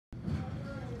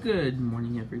Good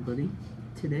morning, everybody.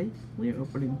 Today we are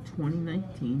opening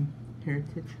 2019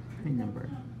 Heritage High Number.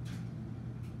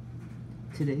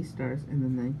 Today's stars in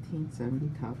the 1970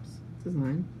 Topps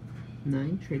design.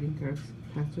 9 trading cards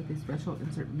packed with a special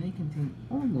insert may contain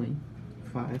only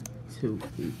 5 to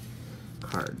 8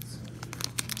 cards.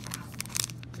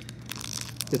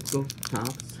 Typical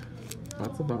Topps,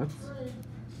 lots of odds,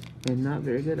 and not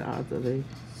very good odds of a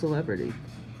celebrity.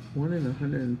 1 in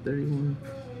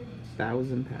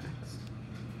 131,000 packs.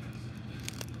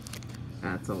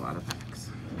 That's a lot of packs.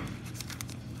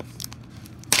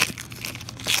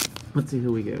 Let's see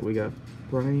who we get. We got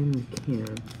Brian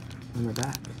McCann on the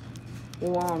back.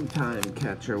 Long-time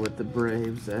catcher with the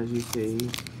Braves, as you see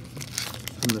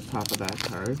from the top of that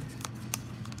card.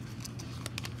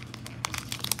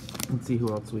 Let's see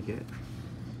who else we get.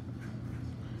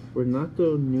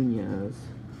 Renato Nunez,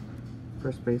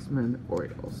 first baseman,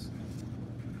 Orioles.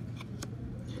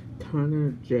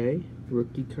 Connor J,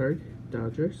 rookie card,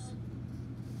 Dodgers.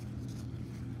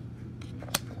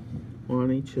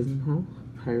 Lonnie Chisenhall,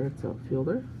 Pirates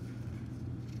outfielder.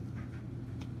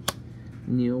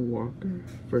 Neil Walker,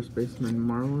 first baseman,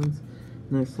 Marlins.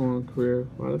 Nice long career,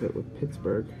 a lot of it with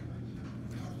Pittsburgh.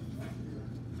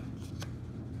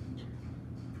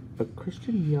 A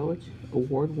Christian Yelich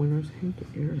award winner's Hank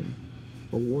Aaron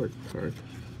award card.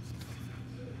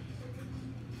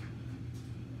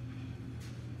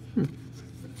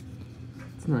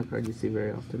 It's not a card you see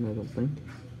very often, I don't think.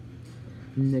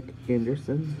 Nick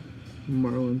Anderson,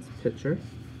 Marlins pitcher.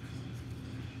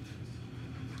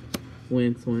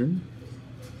 Lance Lynn,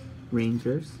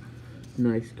 Rangers.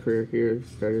 Nice career here.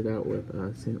 Started out with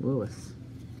St. Louis.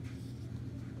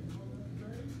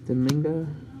 Domingo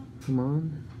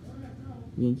Germán,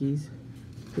 Yankees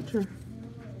pitcher.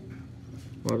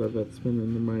 A lot of that's been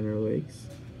in the minor leagues.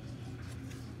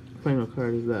 Final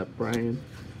card is that Brian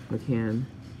McCann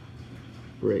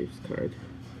Braves card.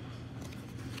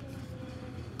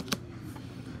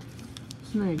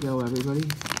 So there you go, everybody.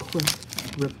 Quick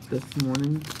rip this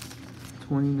morning.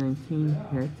 2019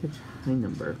 Heritage High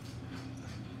Number.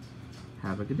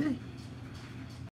 Have a good day.